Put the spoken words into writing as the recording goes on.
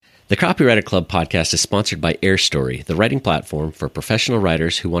The Copywriter Club podcast is sponsored by AirStory, the writing platform for professional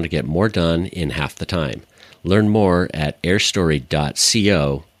writers who want to get more done in half the time. Learn more at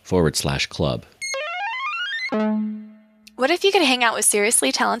airstory.co/club. What if you could hang out with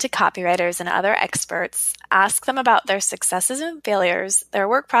seriously talented copywriters and other experts, ask them about their successes and failures, their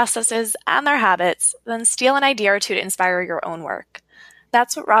work processes, and their habits, then steal an idea or two to inspire your own work?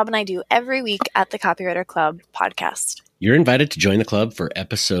 That's what Rob and I do every week at the Copywriter Club podcast. You're invited to join the club for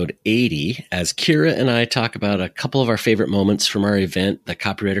episode 80 as Kira and I talk about a couple of our favorite moments from our event, the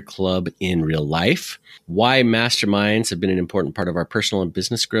Copywriter Club in real life, why masterminds have been an important part of our personal and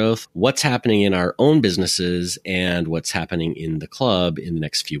business growth, what's happening in our own businesses, and what's happening in the club in the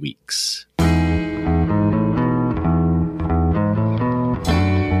next few weeks.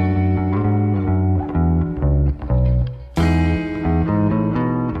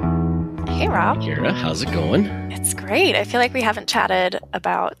 Hey, Rob. Kira, how's it going? It's great. I feel like we haven't chatted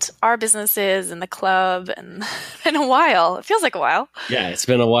about our businesses and the club in a while. It feels like a while. Yeah, it's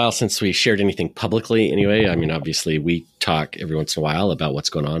been a while since we shared anything publicly anyway. I mean, obviously, we talk every once in a while about what's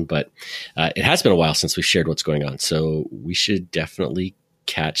going on, but it has been a while since we shared what's going on. So we should definitely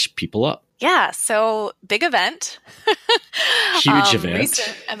catch people up. Yeah, so big event. Huge event.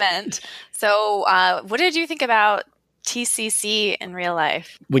 Recent event. So what did you think about TCC in real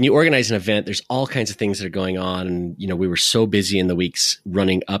life? When you organize an event, there's all kinds of things that are going on. And, you know, we were so busy in the weeks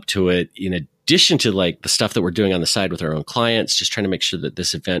running up to it, in addition to like the stuff that we're doing on the side with our own clients, just trying to make sure that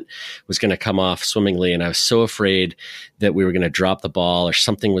this event was going to come off swimmingly. And I was so afraid that we were going to drop the ball or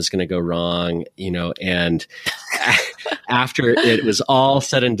something was going to go wrong, you know, and after it was all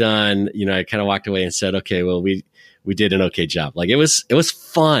said and done, you know, I kind of walked away and said, okay, well, we did an okay job. Like it was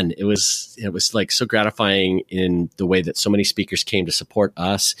fun. It was like so gratifying in the way that so many speakers came to support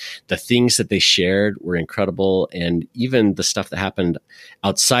us. The things that they shared were incredible. And even the stuff that happened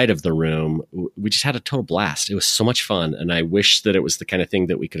outside of the room, we just had a total blast. It was so much fun. And I wish that it was the kind of thing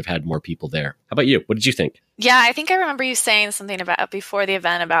that we could have had more people there. How about you? What did you think? Yeah, I think I remember you saying something about before the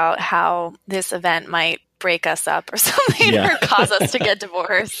event about how this event might break us up or something, or cause us to get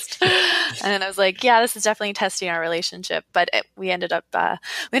divorced. And I was like, yeah, this is definitely testing our relationship. But we ended up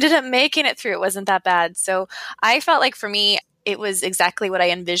making it through. It wasn't that bad. So I felt like for me, it was exactly what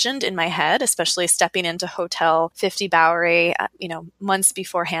I envisioned in my head, especially stepping into Hotel 50 Bowery, months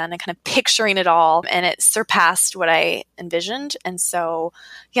beforehand and kind of picturing it all. And it surpassed what I envisioned. And so,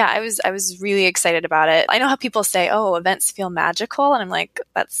 yeah, I was really excited about it. I know how people say, oh, events feel magical. And I'm like,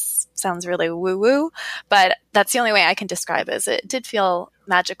 that sounds really woo-woo. But that's the only way I can describe it. Is it did feel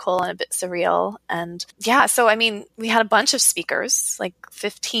magical and a bit surreal. And yeah, so I mean, we had a bunch of speakers, like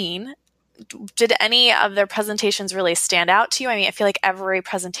 15. Did any of their presentations really stand out to you? I mean, I feel like every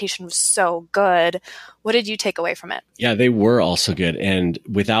presentation was so good. What did you take away from it? Yeah, they were all so good. And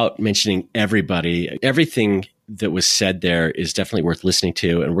without mentioning everybody, everything that was said there is definitely worth listening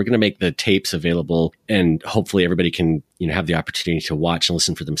to. And we're going to make the tapes available and hopefully everybody can, have the opportunity to watch and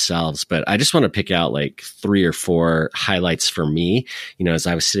listen for themselves. But I just want to pick out like 3 or 4 highlights for me. As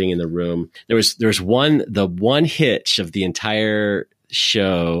I was sitting in the room, there's one hitch of the entire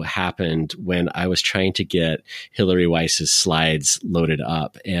show happened when I was trying to get Hillary Weiss's slides loaded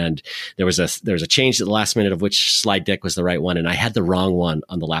up. And there was a change at the last minute of which slide deck was the right one. And I had the wrong one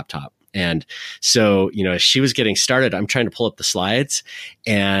on the laptop. And so, as she was getting started, I'm trying to pull up the slides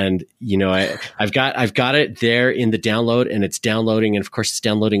and, I've got it there in the download and it's downloading. And of course it's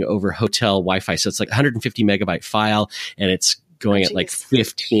downloading over hotel Wi-Fi. So it's like 150 megabyte file and it's going at like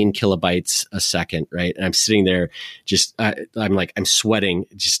 15 kilobytes a second, right? And I'm sitting there just, I'm sweating,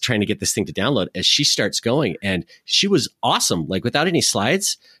 just trying to get this thing to download as she starts going. And she was awesome. Like without any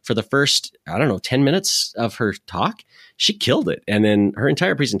slides for the first, 10 minutes of her talk, she killed it. And then her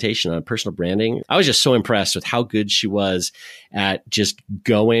entire presentation on personal branding, I was just so impressed with how good she was at just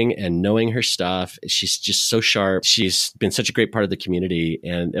going and knowing her stuff. She's just so sharp. She's been such a great part of the community.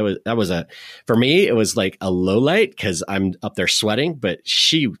 And for me, it was like a low light because I'm up there sweating, but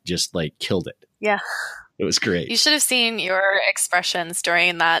she just like killed it. Yeah. It was great. You should have seen your expressions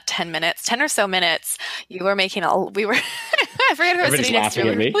during that 10 or so minutes. You were making we were, I forget who was sitting next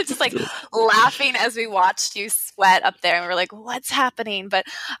to me. We were just like laughing as we watched you sweat up there. And we were like, what's happening? But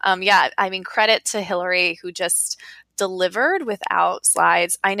credit to Hillary who just delivered without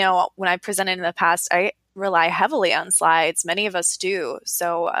slides. I know when I presented in the past, I rely heavily on slides. Many of us do.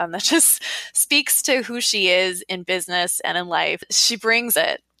 So that just speaks to who she is in business and in life. She brings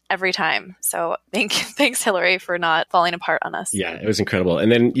it. every time. So thanks, Hillary, for not falling apart on us. Yeah, it was incredible.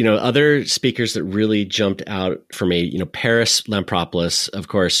 And then, other speakers that really jumped out for me, Paris Lampropoulos, of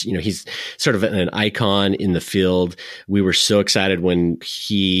course, he's sort of an icon in the field. We were so excited when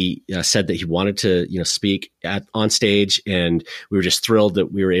he said that he wanted to, speak on stage, and we were just thrilled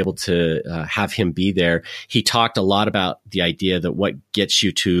that we were able to have him be there. He talked a lot about the idea that what gets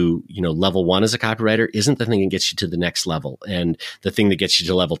you to, level one as a copywriter isn't the thing that gets you to the next level. And the thing that gets you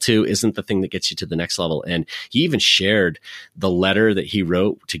to level two isn't the thing that gets you to the next level. And he even shared the letter that he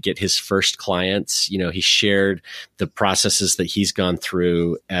wrote to get his first clients. He shared the processes that he's gone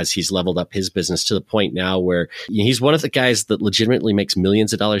through as he's leveled up his business to the point now where he's one of the guys that legitimately makes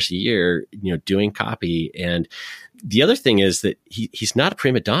millions of dollars a year, doing copy. And the other thing is that he's not a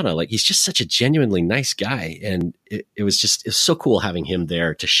prima donna. Like, he's just such a genuinely nice guy. And it's so cool having him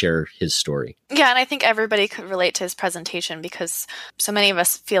there to share his story. Yeah. And I think everybody could relate to his presentation, because so many of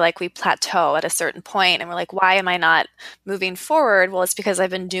us feel like we plateau at a certain point and we're like, why am I not moving forward? Well, it's because I've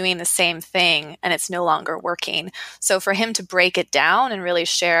been doing the same thing and it's no longer working. So for him to break it down and really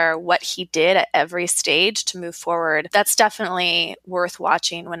share what he did at every stage to move forward, that's definitely worth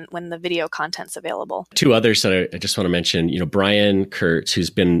watching when the video content's available. Two others that I just want to mention, Brian Kurtz, who's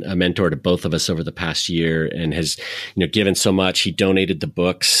been a mentor to both of us over the past year and has, given so much. He donated the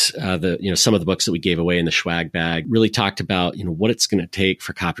books, some of the books that we gave away in the swag bag, really talked about, what it's going to take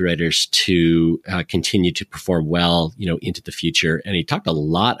for copywriters to continue to perform well, into the future. And he talked a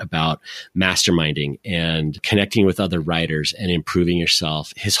lot about masterminding and connecting with other writers and improving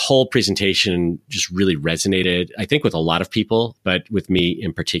yourself. His whole presentation just really resonated, I think, with a lot of people, but with me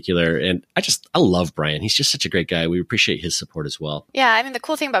in particular. And I love Brian. He's just such a great guy. We appreciate his support as well. Yeah. I mean, the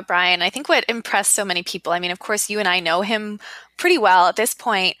cool thing about Brian, I think what impressed so many people, I mean, of course, you and I know him pretty well at this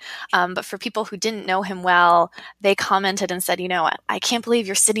point. But for people who didn't know him well, they commented and said, I can't believe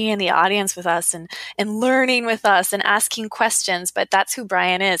you're sitting in the audience with us and learning with us and asking questions. But that's who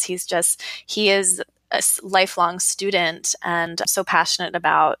Brian is. He is a lifelong student and so passionate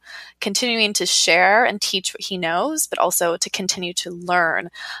about continuing to share and teach what he knows, but also to continue to learn.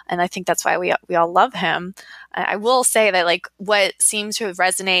 And I think that's why we all love him. I will say that, like, what seemed to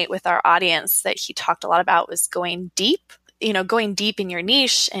resonate with our audience that he talked a lot about was going deep, going deep in your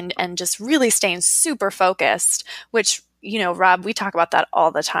niche and just really staying super focused, which, Rob, we talk about that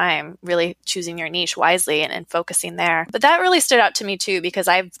all the time, really choosing your niche wisely and focusing there. But that really stood out to me too, because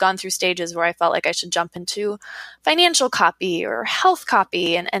I've gone through stages where I felt like I should jump into financial copy or health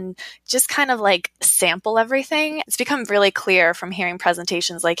copy and just kind of like sample everything. It's become really clear from hearing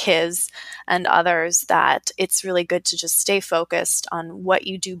presentations like his and others that it's really good to just stay focused on what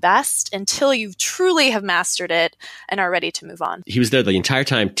you do best until you truly have mastered it and are ready to move on. He was there the entire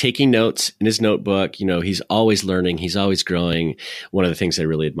time taking notes in his notebook. He's always learning. He's always growing. One of the things I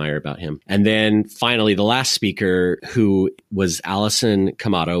really admire about him. And then finally, the last speaker, who was Allison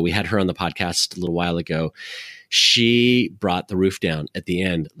Kamato. We had her on the podcast a little while ago. She brought the roof down at the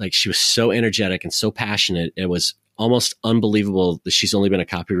end. Like, she was so energetic and so passionate. It was almost unbelievable that she's only been a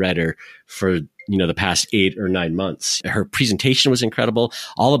copywriter for the past 8 or 9 months. Her presentation was incredible,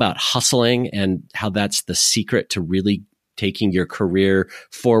 all about hustling and how that's the secret to really taking your career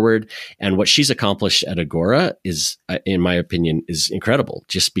forward. And what she's accomplished at Agora is, in my opinion, is incredible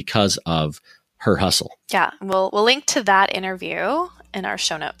just because of her hustle. Yeah, we'll link to that interview in our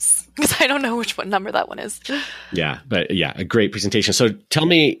show notes, because I don't know which number that one is. Yeah, but yeah, a great presentation. So tell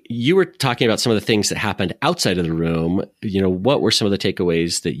me, you were talking about some of the things that happened outside of the room. What were some of the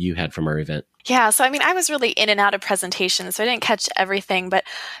takeaways that you had from our event? Yeah. So, I mean, I was really in and out of presentations, so I didn't catch everything. But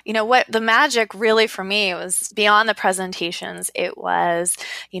what the magic really for me was beyond the presentations. It was,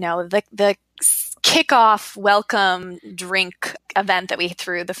 the kickoff welcome drink event that we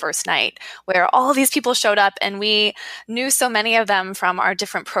threw the first night, where all these people showed up, and we knew so many of them from our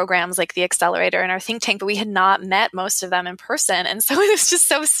different programs like the Accelerator and our think tank, but we had not met most of them in person. And so it was just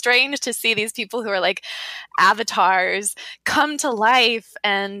so strange to see these people who are like avatars come to life.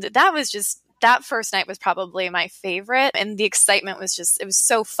 And that first night was probably my favorite. And the excitement was it was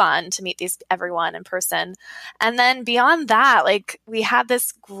so fun to meet everyone in person. And then beyond that, like, we had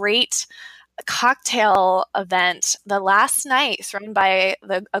this great cocktail event the last night thrown by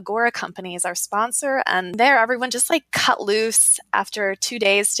the Agora company as our sponsor. And there, everyone just like cut loose after 2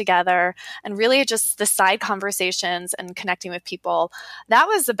 days together, and really just the side conversations and connecting with people. That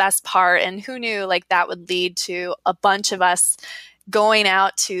was the best part. And who knew, like, that would lead to a bunch of us going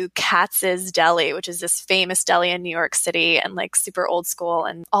out to Katz's Deli, which is this famous deli in New York City and like super old school.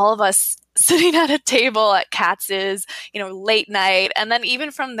 And all of us sitting at a table at Katz's, late night. And then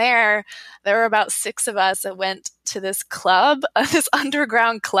even from there were about 6 of us that went to this club, this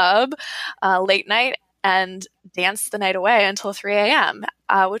underground club, late night, and danced the night away until 3 a.m.,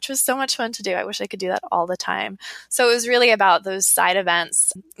 which was so much fun to do. I wish I could do that all the time. So it was really about those side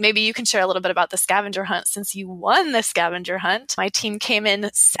events. Maybe you can share a little bit about the scavenger hunt since you won the scavenger hunt. My team came in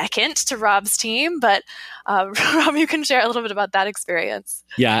second to Rob's team, but Rob, you can share a little bit about that experience.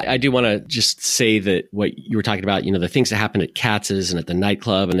 Yeah, I do want to just say that what you were talking about, the things that happened at Katz's and at the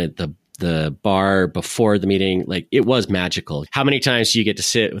nightclub and at the bar before the meeting, like it was magical. How many times do you get to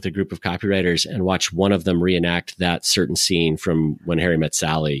sit with a group of copywriters and watch one of them reenact that certain scene from When Harry Met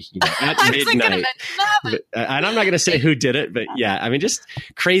Sally at midnight? And I'm not going to say who did it, but yeah, I mean, just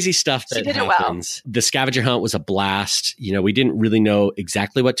crazy stuff that happens. Well. The scavenger hunt was a blast. We didn't really know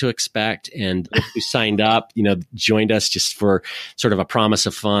exactly what to expect. And those who signed up, joined us just for sort of a promise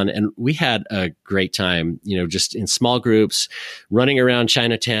of fun. And we had a great time, just in small groups, running around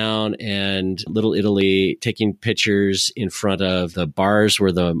Chinatown and Little Italy, taking pictures in front of the bars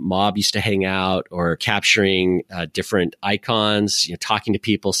where the mob used to hang out, or capturing different icons, talking to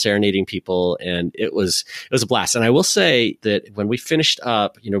people, serenading people. And it was a blast. And I will say that when we finished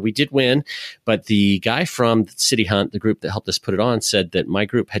up, we did win, but the guy from City Hunt, the group that helped us put it on, said that my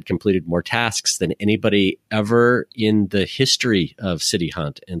group had completed more tasks than anybody ever in the history of City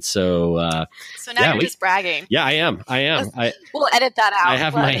Hunt. And so now you're just bragging. Yeah, I am. We'll edit that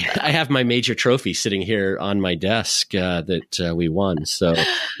out. I have my major trophy sitting here on my desk that we won. So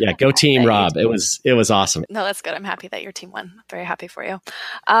yeah, go team, Rob. It was awesome. No, that's good. I'm happy that your team won. Very happy for you.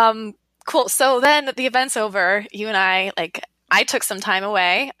 Cool. So then the event's over. You and I took some time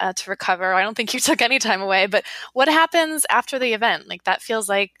away to recover. I don't think you took any time away, but what happens after the event? Like that feels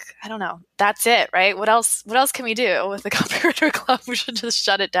like, I don't know, that's it, right? What else can we do with the Copywriter Club? We should just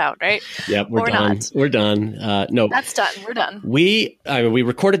shut it down, right? Yeah, we're done. Not. We're done. No, that's done. We're done. We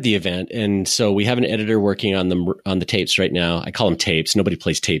recorded the event, and so we have an editor working on the tapes right now. I call them tapes. Nobody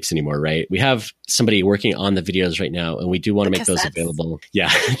plays tapes anymore, right? We have somebody working on the videos right now, and we do want to make those available. Yeah,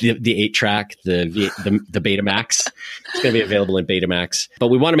 the 8-track, the Betamax. It's going to be available in Betamax, but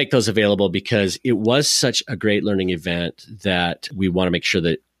we want to make those available because it was such a great learning event that we want to make sure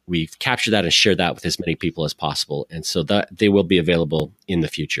that we've captured that and share that with as many people as possible. And so that they will be available in the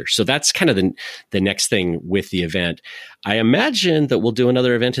future. So that's kind of the next thing with the event. I imagine that we'll do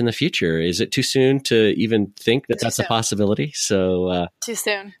another event in the future. Is it too soon to even think that that's a possibility? So too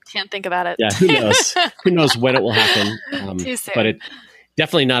soon. Can't think about it. Yeah, who knows? Who knows when it will happen? Too soon. But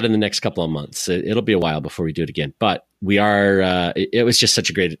definitely not in the next couple of months. It'll be a while before we do it again. But we are. It was just such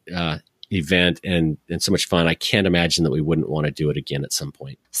a great event and so much fun. I can't imagine that we wouldn't want to do it again at some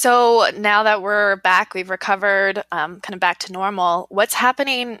point. So now that we're back, we've recovered, kind of back to normal. What's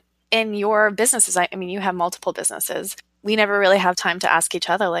happening in your businesses? I mean, you have multiple businesses. We never really have time to ask each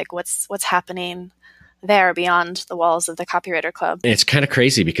other, like, what's happening there beyond the walls of the Copywriter Club. It's kind of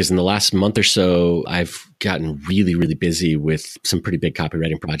crazy because in the last month or so, I've gotten really, really busy with some pretty big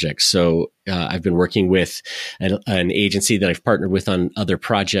copywriting projects. So I've been working with an agency that I've partnered with on other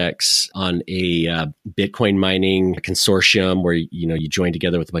projects on a Bitcoin mining consortium where, you join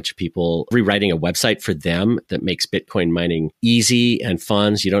together with a bunch of people, rewriting a website for them that makes Bitcoin mining easy and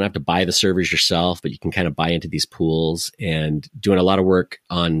fun. So you don't have to buy the servers yourself, but you can kind of buy into these pools, and doing a lot of work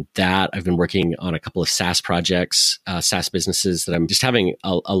on that. I've been working on a couple of SaaS projects, SaaS businesses that I'm just having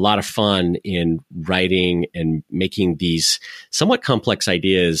a lot of fun in writing and making these somewhat complex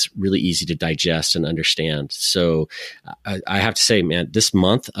ideas really easy to digest and understand. So I have to say, man, this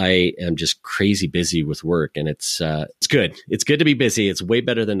month I am just crazy busy with work, and it's good. It's good to be busy. It's way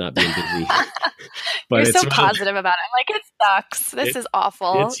better than not being busy. But you're so positive about it. I'm like, it sucks. This is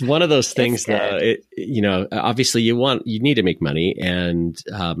awful. It's one of those things that, obviously you need to make money. And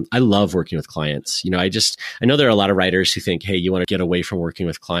I love working with clients. I know there are a lot of writers who think, hey, you want to get away from working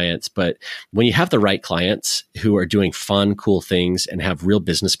with clients. But when you have the right clients who are doing fun, cool things and have real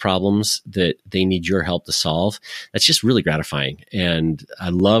business problems that they need your help to solve, that's just really gratifying. And I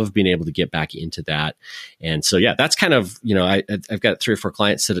love being able to get back into that. And so, yeah, that's kind of, I've got 3 or 4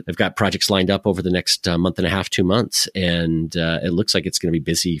 clients that I've got projects lined up over the next month and a half, 2 months. And it looks like it's going to be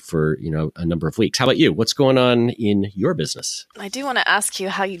busy for, a number of weeks. How about you? What's going on in your business? I do want to ask you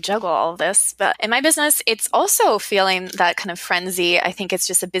how you juggle all of this. But in my business, it's also feeling that kind of frenzy. I think it's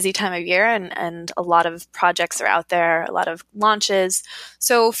just a busy time of year and a lot of projects are out there, a lot of launches.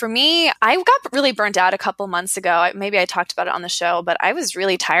 So for me, I got really burnt out a couple months ago. Maybe I talked about it on the show, but I was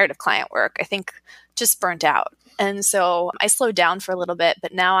really tired of client work. I think just burnt out. And so I slowed down for a little bit,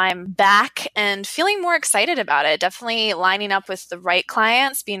 but now I'm back and feeling more excited about it. Definitely lining up with the right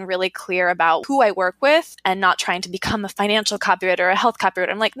clients, being really clear about who I work with and not trying to become a financial copywriter or a health copywriter.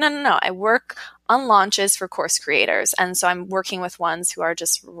 I'm like, no. I work on launches for course creators. And so I'm working with ones who are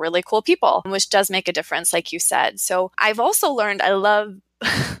just really cool people, which does make a difference, like you said. So I've also learned I love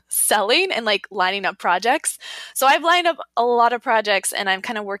selling and like lining up projects. So I've lined up a lot of projects and I'm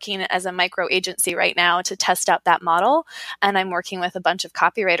kind of working as a micro agency right now to test out that model. And I'm working with a bunch of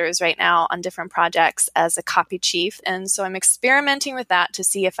copywriters right now on different projects as a copy chief. And so I'm experimenting with that to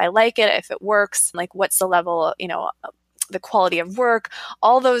see if I like it, if it works, like what's the level, the quality of work,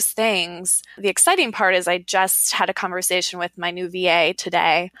 all those things. The exciting part is I just had a conversation with my new VA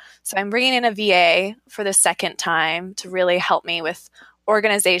today. So I'm bringing in a VA for the second time to really help me with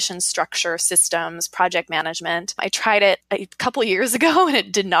organization, structure, systems, project management. I tried it a couple years ago and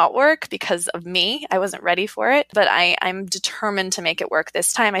it did not work because of me. I wasn't ready for it, but I'm determined to make it work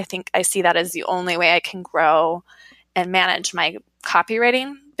this time. I think I see that as the only way I can grow and manage my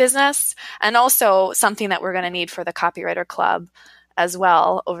copywriting business, and also something that we're going to need for the Copywriter Club as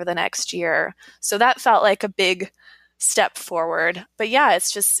well over the next year. So that felt like a big step forward. But yeah,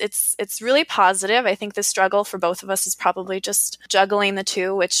 it's really positive. I think the struggle for both of us is probably just juggling the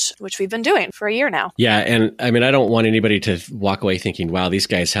two, which we've been doing for a year now. Yeah. And I mean, I don't want anybody to walk away thinking, wow, these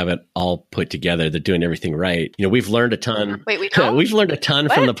guys have it all put together. They're doing everything right. We've learned a ton. Wait, we don't? We've learned a ton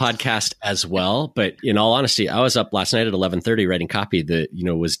from the podcast as well. But in all honesty, I was up last night at 11:30 writing copy that,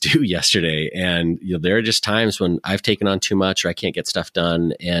 was due yesterday. And there are just times when I've taken on too much or I can't get stuff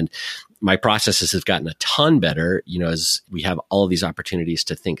done. And my processes have gotten a ton better, as we have all of these opportunities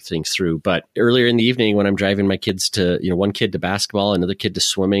to think things through. But earlier in the evening, when I'm driving my kids to, one kid to basketball, another kid to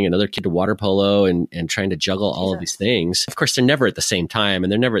swimming, another kid to water polo, and trying to juggle all of these things, of course, they're never at the same time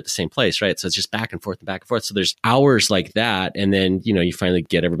and they're never at the same place, right? So it's just back and forth and back and forth. So there's hours like that. And then, you finally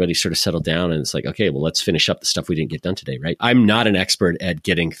get everybody sort of settled down and it's like, okay, well, let's finish up the stuff we didn't get done today, right? I'm not an expert at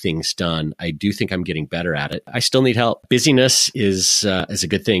getting things done. I do think I'm getting better at it. I still need help. Busyness is a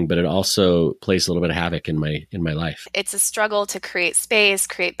good thing, but it also plays a little bit of havoc in my life. It's a struggle to create space,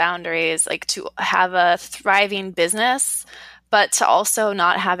 create boundaries, like to have a thriving business, but to also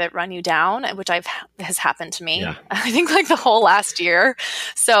not have it run you down, which has happened to me. Yeah. I think like the whole last year.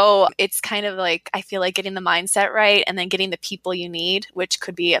 So it's kind of like, I feel like getting the mindset right and then getting the people you need, which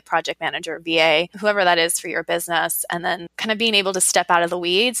could be a project manager, VA, whoever that is for your business. And then kind of being able to step out of the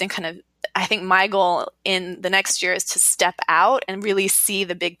weeds and kind of, I think my goal in the next year is to step out and really see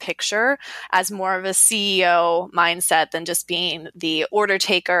the big picture as more of a CEO mindset than just being the order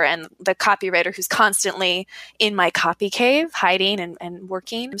taker and the copywriter who's constantly in my copy cave, hiding and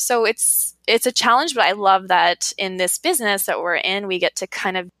working. So it's a challenge, but I love that in this business that we're in, we get to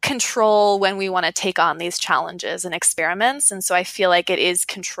kind of control when we want to take on these challenges and experiments. And so I feel like it is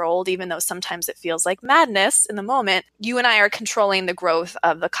controlled, even though sometimes it feels like madness in the moment. You and I are controlling the growth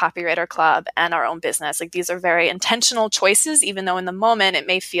of the Copywriter Club and our own business. Like these are very intentional choices, even though in the moment it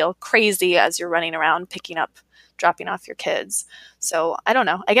may feel crazy as you're running around dropping off your kids. So I don't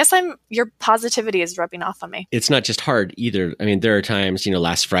know. I guess your positivity is rubbing off on me. It's not just hard either. I mean, there are times,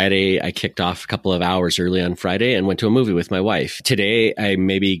 last Friday, I kicked off a couple of hours early on Friday and went to a movie with my wife. Today, I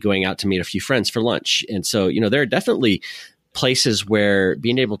may be going out to meet a few friends for lunch. And so, there are definitely places where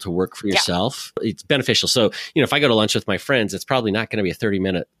being able to work for yourself, it's beneficial. So, if I go to lunch with my friends, it's probably not going to be a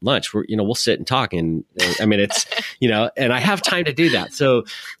 30-minute lunch. We'll sit and talk. And I mean, it's, and I have time to do that. So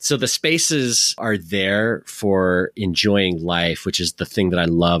the spaces are there for enjoying life, which is the thing that I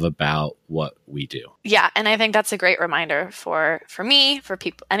love about what we do. Yeah. And I think that's a great reminder for me, for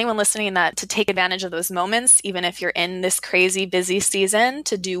people, anyone listening, that to take advantage of those moments, even if you're in this crazy busy season,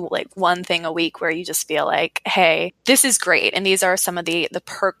 to do like one thing a week where you just feel like, hey, this is great. And these are some of the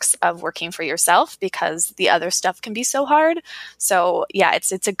perks of working for yourself, because the other stuff can be so hard. So yeah,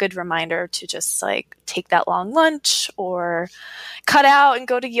 it's a good reminder to just like take that long lunch or cut out and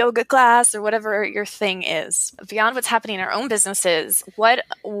go to yoga class or whatever your thing is. Beyond what's happening in our own businesses, what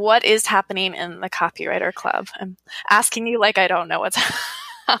is happening in the Copywriter Club? I'm asking you like I don't know what's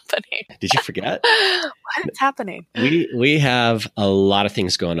happening. Did you forget? What's happening? We have a lot of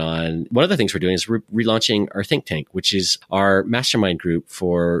things going on. One of the things we're doing is relaunching our think tank, which is our mastermind group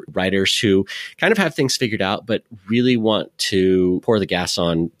for writers who kind of have things figured out, but really want to pour the gas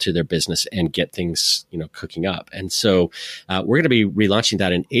on to their business and get things, cooking up. And so we're going to be relaunching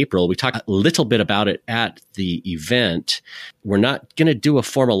that in April. We talked a little bit about it at the event. We're not going to do a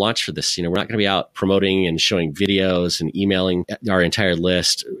formal launch for this. We're not going to be out promoting and showing videos and emailing our entire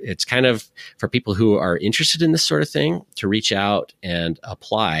list. it's kind of for people who are interested in this sort of thing to reach out and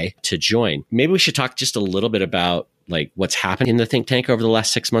apply to join. Maybe we should talk just a little bit about like what's happened in the think tank over the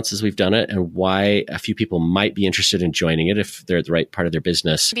last 6 months as we've done it, and why a few people might be interested in joining it if they're at the right part of their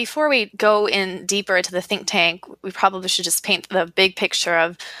business. Before we go in deeper into the think tank, we probably should just paint the big picture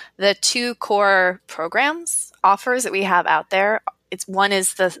of the 2 core programs, offers that we have out there. One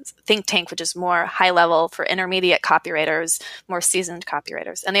is the think tank, which is more high level for intermediate copywriters, more seasoned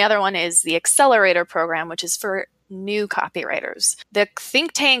copywriters. And the other one is the accelerator program, which is for new copywriters. The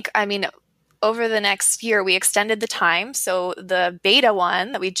think tank, over the next year, we extended the time. So the beta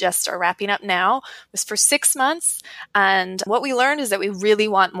one that we just are wrapping up now was for 6 months. And what we learned is that we really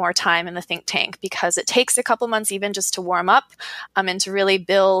want more time in the think tank because it takes a couple months even just to warm up and to really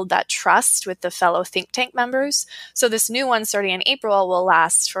build that trust with the fellow think tank members. So this new one starting in April will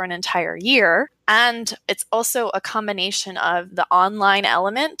last for an entire year. And it's also a combination of the online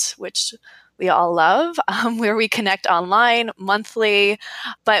element, which we all love, where we connect online monthly,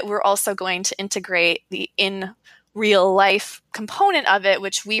 but we're also going to integrate the in real life component of it,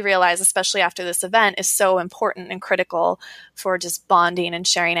 which we realize, especially after this event, is so important and critical for just bonding and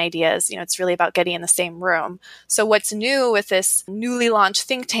sharing ideas. It's really about getting in the same room. So what's new with this newly launched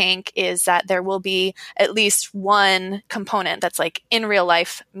think tank is that there will be at least one component that's like in real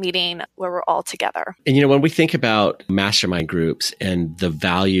life meeting where we're all together. And when we think about mastermind groups and the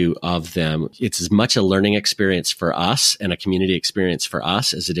value of them, it's as much a learning experience for us and a community experience for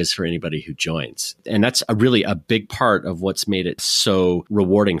us as it is for anybody who joins. And that's really a big part of what's made it so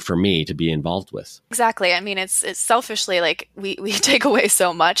rewarding for me to be involved with. Exactly. It's selfishly like we take away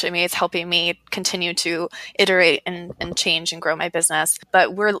so much. It's helping me continue to iterate and change and grow my business.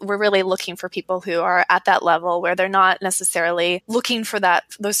 But we're really looking for people who are at that level where they're not necessarily looking for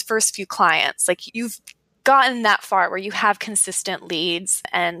those first few clients. Like you've gotten that far where you have consistent leads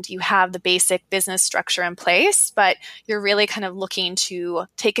and you have the basic business structure in place, but you're really kind of looking to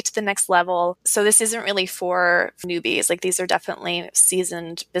take it to the next level. So this isn't really for newbies. Like these are definitely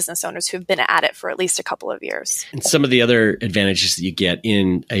seasoned business owners who've been at it for at least a couple of years. And some of the other advantages that you get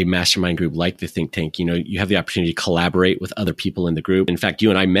in a mastermind group like the think tank, you have the opportunity to collaborate with other people in the group. In fact,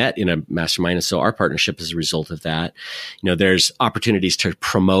 you and I met in a mastermind, and so our partnership is a result of that. There's opportunities to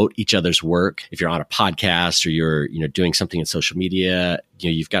promote each other's work. If you're on a podcast or you're doing something in social media,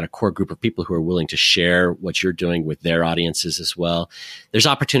 you've got a core group of people who are willing to share what you're doing with their audiences as well. There's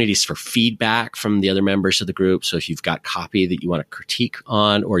opportunities for feedback from the other members of the group. So if you've got copy that you want to critique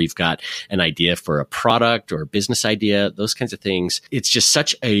on, or you've got an idea for a product or a business idea, those kinds of things, it's just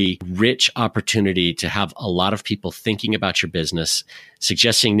such a rich opportunity to have a lot of people thinking about your business,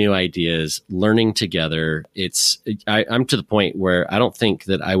 suggesting new ideas, learning together. I'm to the point where I don't think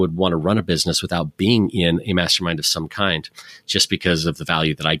that I would want to run a business without being in a mastermind of some kind, just because of the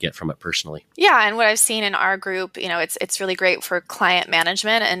value that I get from it personally. Yeah. And what I've seen in our group, it's really great for client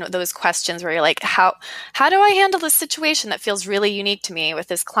management and those questions where you're like, how do I handle this situation that feels really unique to me with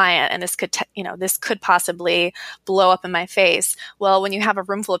this client? And this could possibly blow up in my face. Well, when you have a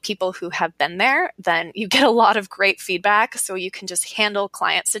room full of people who have been there, then you get a lot of great feedback. So you can just handle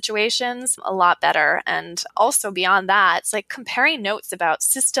client situations a lot better. And also beyond that, it's like comparing notes about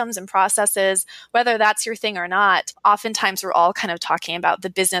systems and processes, whether that's your thing or not. Oftentimes we're all kind of talking about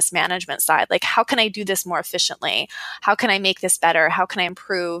the business management side. Like, how can I do this more efficiently? How can I make this better? How can I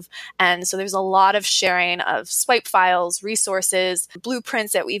improve? And so there's a lot of sharing of swipe files, resources,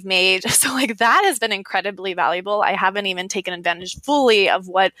 blueprints that we've made. So like that has been incredibly valuable. I haven't even taken advantage fully of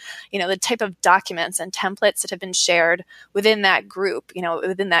what, the type of documents and templates that have been shared within that group,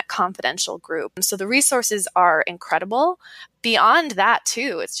 within that confidential group. So the resources are incredible. Beyond that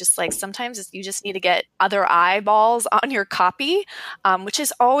too, it's just like sometimes you just need to get other eyeballs on your copy, which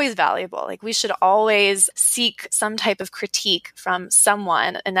is always valuable. Like we should always seek some type of critique from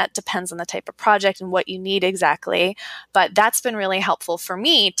someone, and that depends on the type of project and what you need exactly. But that's been really helpful for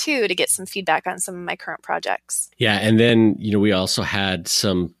me too, to get some feedback on some of my current projects. Yeah. And then, we also had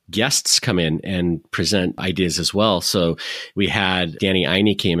some guests come in and present ideas as well. So we had Danny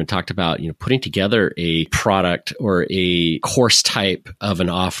Eine came and talked about, putting together a product or a course type of an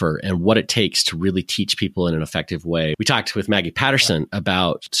offer and what it takes to really teach people in an effective way. We talked with Maggie Patterson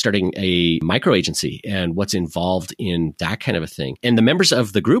about starting a micro agency and what's involved in that kind of a thing. And the members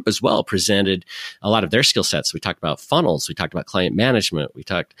of the group as well presented a lot of their skill sets. We talked about funnels. We talked about client management. We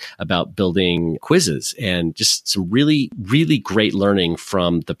talked about building quizzes and just some really, really great learning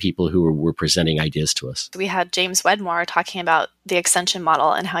from the people who were presenting ideas to us. We had James Wedmore talking about the extension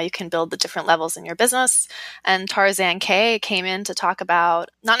model and how you can build the different levels in your business. And Tarzan K came in to talk about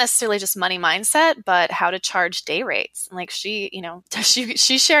not necessarily just money mindset, but how to charge day rates. And like she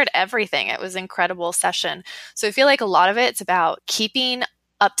shared everything. It was an incredible session. So I feel like a lot of it's about keeping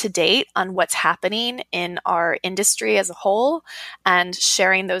up to date on what's happening in our industry as a whole and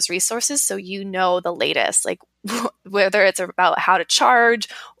sharing those resources so you know the latest, like whether it's about how to charge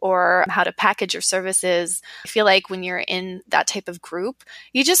or how to package your services. I feel like when you're in that type of group,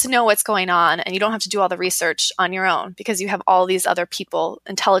 you just know what's going on and you don't have to do all the research on your own because you have all these other people,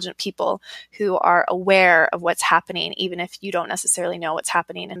 intelligent people who are aware of what's happening, even if you don't necessarily know what's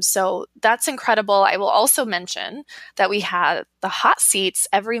happening. And so that's incredible. I will also mention that we had the hot seats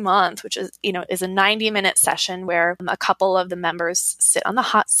every month, which is a 90-minute session where a couple of the members sit on the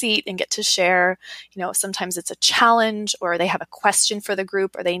hot seat and get to share, sometimes it's a challenge or they have a question for the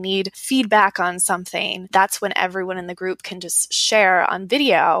group or they need feedback on something. That's when everyone in the group can just share on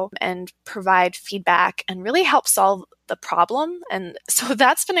video and provide feedback and really help solve the problem. And so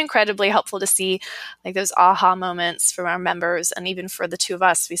that's been incredibly helpful to see, like those aha moments from our members. And even for the two of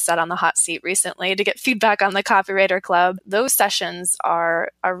us, we sat on the hot seat recently to get feedback on the Copywriter Club. Those sessions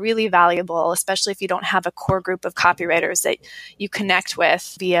are really valuable, especially if you don't have a core group of copywriters that you connect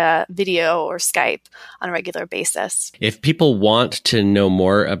with via video or Skype on a regular basis. If people want to know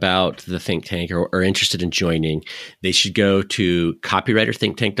more about the think tank or are interested in joining, they should go to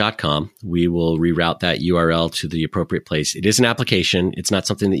copywriterthinktank.com. We will reroute that URL to the appropriate place. It is an application. It's not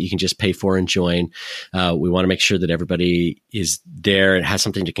something that you can just pay for and join. We want to make sure that everybody is there and has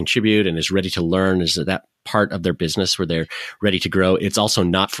something to contribute and is ready to learn. Is that part of their business where they're ready to grow. It's also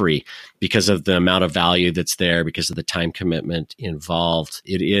not free because of the amount of value that's there, because of the time commitment involved.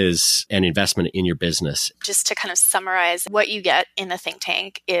 It is an investment in your business. Just to kind of summarize, what you get in the think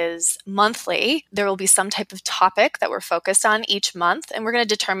tank is monthly. There will be some type of topic that we're focused on each month, and we're going to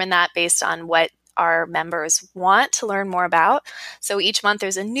determine that based on what our members want to learn more about. So each month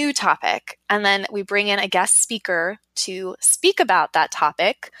there's a new topic, and then we bring in a guest speaker to speak about that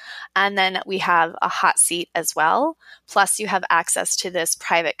topic. And then we have a hot seat as well. Plus you have access to this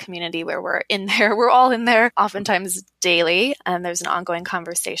private community where we're in there. We're all in there oftentimes daily, and there's an ongoing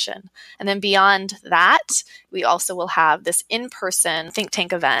conversation. And then beyond that, we also will have this in-person think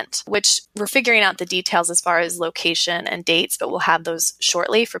tank event, which we're figuring out the details as far as location and dates, but we'll have those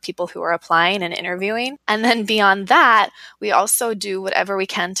shortly for people who are applying and interviewing. And then beyond that, we also do whatever we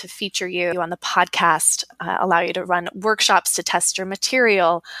can to feature you on the podcast, allow you to run workshops to test your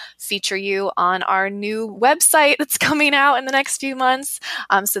material, feature you on our new website that's coming out in the next few months,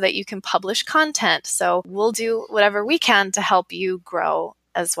 so that you can publish content. So we'll do whatever we can to help you grow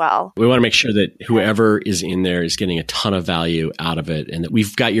as well. We want to make sure that whoever is in there is getting a ton of value out of it, and that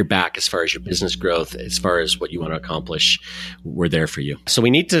we've got your back as far as your business growth, as far as what you want to accomplish. We're there for you. So we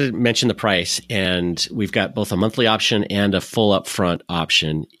need to mention the price, and we've got both a monthly option and a full upfront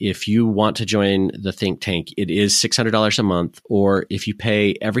option. If you want to join the think tank, it is $600 a month, or if you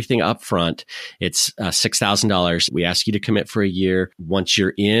pay everything upfront, it's $6,000. We ask you to commit for a year. Once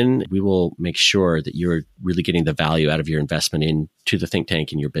you're in, we will make sure that you're really getting the value out of your investment into the think tank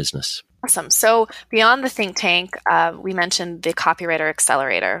in your business. Awesome. So beyond the think tank, we mentioned the Copywriter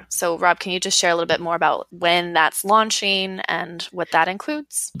Accelerator. So Rob, can you just share a little bit more about when that's launching and what that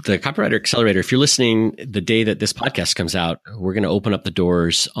includes? The Copywriter Accelerator, if you're listening the day that this podcast comes out, we're going to open up the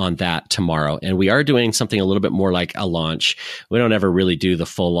doors on that tomorrow. And we are doing something a little bit more like a launch. We don't ever really do the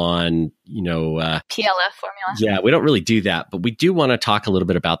full on, PLF formula. Yeah, we don't really do that. But we do want to talk a little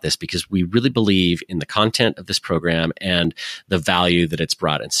bit about this because we really believe in the content of this program and the value that it's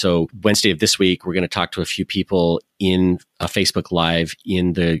brought in. So Wednesday of this week, we're going to talk to a few people in a Facebook Live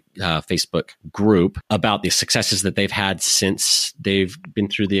in the Facebook group about the successes that they've had since they've been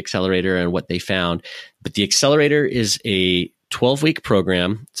through the accelerator and what they found. But the accelerator is a 12-week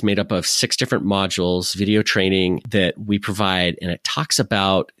program. It's made up of 6 different modules, video training that we provide, and it talks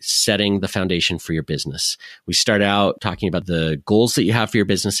about setting the foundation for your business. We start out talking about the goals that you have for your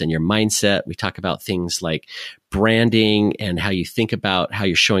business and your mindset. We talk about things like branding and how you think about how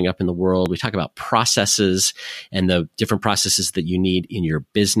you're showing up in the world. We talk about processes and the different processes that you need in your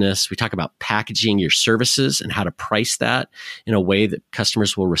business. We talk about packaging your services and how to price that in a way that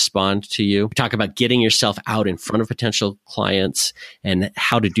customers will respond to you. We talk about getting yourself out in front of potential clients and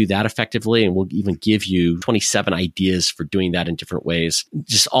how to do that effectively. And we'll even give you 27 ideas for doing that in different ways.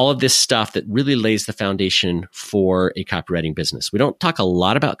 Just all of this stuff that really lays the foundation for a copywriting business. We don't talk a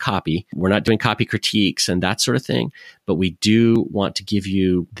lot about copy. We're not doing copy critiques and that sort of of thing, but we do want to give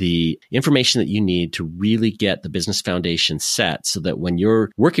you the information that you need to really get the business foundation set so that when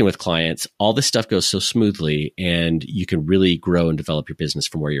you're working with clients, all this stuff goes so smoothly and you can really grow and develop your business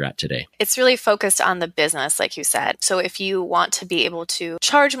from where you're at today. It's really focused on the business, like you said. So if you want to be able to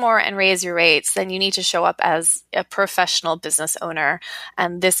charge more and raise your rates, then you need to show up as a professional business owner.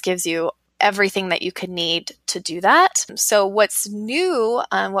 And this gives you everything that you could need to do that. So what's new,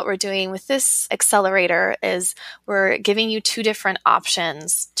 what we're doing with this accelerator is we're giving you 2 different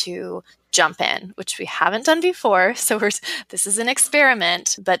options to jump in, which we haven't done before. So this is an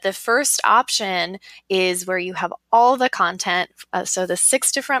experiment, but the first option is where you have all the content. So the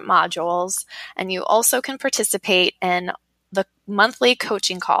 6 different modules, and you also can participate in the monthly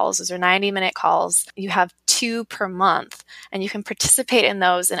coaching calls. Those are 90-minute calls. You have 2 per month, and you can participate in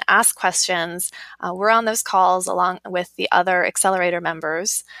those and ask questions. We're on those calls along with the other accelerator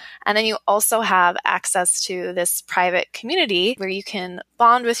members. And then you also have access to this private community where you can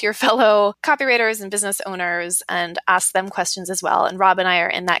bond with your fellow copywriters and business owners and ask them questions as well. And Rob and I are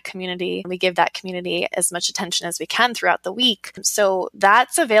in that community. We give that community as much attention as we can throughout the week. So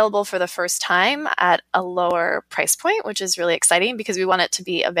that's available for the first time at a lower price point, which is really exciting because we want it to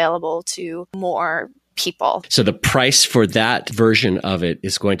be available to more people. So the price for that version of it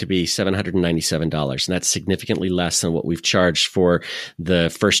is going to be $797. And that's significantly less than what we've charged for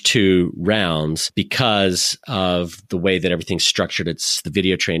the first 2 rounds because of the way that everything's structured. It's the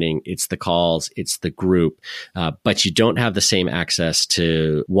video training, it's the calls, it's the group, but you don't have the same access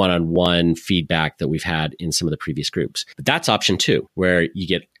to one-on-one feedback that we've had in some of the previous groups. But that's option 2, where you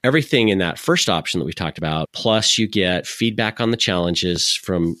get everything in that first option that we've talked about, plus you get feedback on the challenges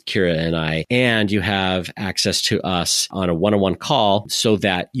from Kira and I, and you have access to us on a one-on-one call so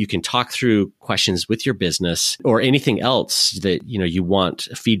that you can talk through questions with your business or anything else that you want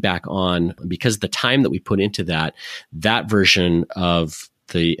feedback on. Because the time that we put into that version of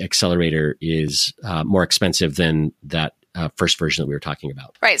the accelerator is more expensive than that first version that we were talking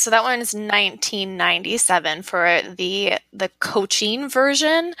about. Right. So that one is $1997 for the coaching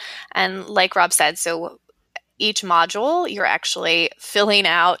version. And like Rob said, so each module you're actually filling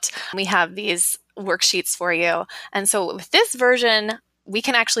out. We have these worksheets for you. And so with this version, we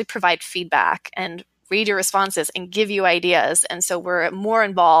can actually provide feedback and read your responses and give you ideas. And so we're more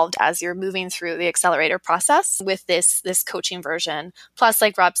involved as you're moving through the accelerator process with this coaching version. Plus,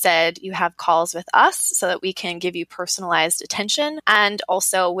 like Rob said, you have calls with us so that we can give you personalized attention. And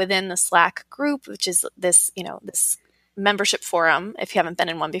also within the Slack group, which is this membership forum, if you haven't been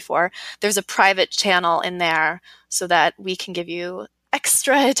in one before, there's a private channel in there so that we can give you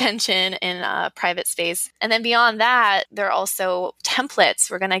extra attention in a private space. And then beyond that, there are also templates.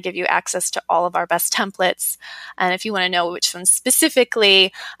 We're going to give you access to all of our best templates. And if you want to know which one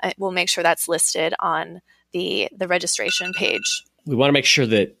specifically, we'll make sure that's listed on the registration page. We want to make sure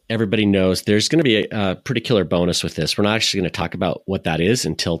that everybody knows there's going to be a pretty killer bonus with this. We're not actually going to talk about what that is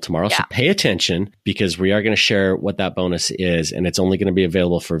until tomorrow. Yeah. So pay attention because we are going to share what that bonus is. And it's only going to be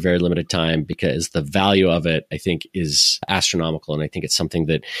available for a very limited time because the value of it, I think, is astronomical. And I think it's something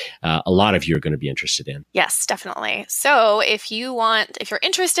that a lot of you are going to be interested in. Yes, definitely. So if you're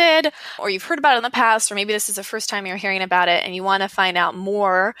interested or you've heard about it in the past, or maybe this is the first time you're hearing about it and you want to find out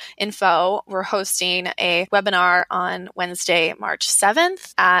more info, we're hosting a webinar on Wednesday, March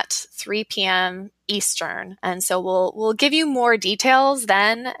 7th at 3 p.m. Eastern. And so we'll give you more details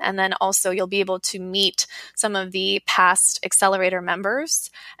then. And then also you'll be able to meet some of the past accelerator members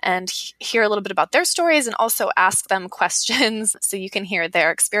and hear a little bit about their stories and also ask them questions so you can hear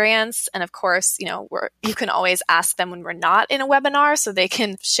their experience. And of course, you can always ask them when we're not in a webinar so they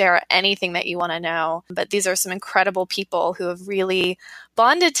can share anything that you want to know. But these are some incredible people who have really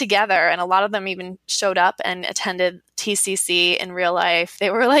bonded together. And a lot of them even showed up and attended TCC in real life. They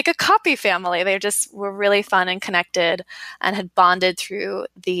were like a copy family. They just were really fun and connected and had bonded through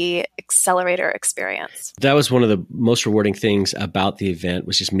the accelerator experience. That was one of the most rewarding things about the event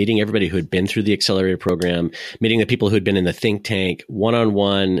was just meeting everybody who had been through the accelerator program, meeting the people who had been in the think tank,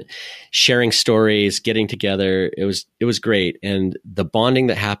 one-on-one, sharing stories, getting together. It was great. And the bonding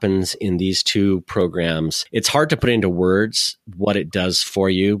that happens in these 2 programs, it's hard to put into words what it does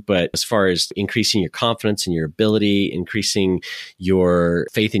for you. But as far as increasing your confidence and your ability, increasing your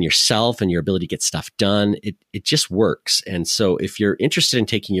faith in yourself and your ability to get stuff done, it just works. And so if you're interested in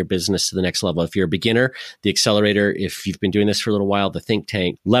taking your business to the next level, if you're a beginner, the accelerator, if you've been doing this for a little while, the think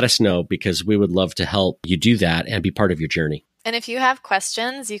tank, let us know because we would love to help you do that and be part of your journey. And if you have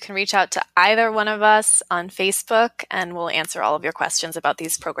questions, you can reach out to either one of us on Facebook and we'll answer all of your questions about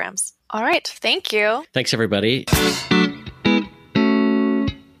these programs. All right. Thank you. Thanks, everybody.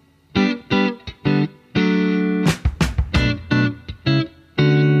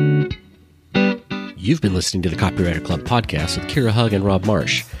 You've been listening to the Copywriter Club podcast with Kira Hug and Rob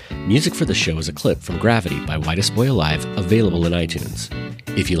Marsh. Music for the show is a clip from Gravity by Whitest Boy Alive, available in iTunes.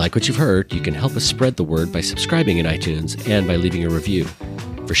 If you like what you've heard, you can help us spread the word by subscribing in iTunes and by leaving a review.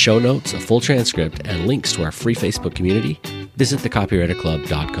 For show notes, a full transcript, and links to our free Facebook community, visit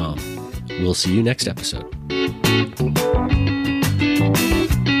thecopywriterclub.com. We'll see you next episode.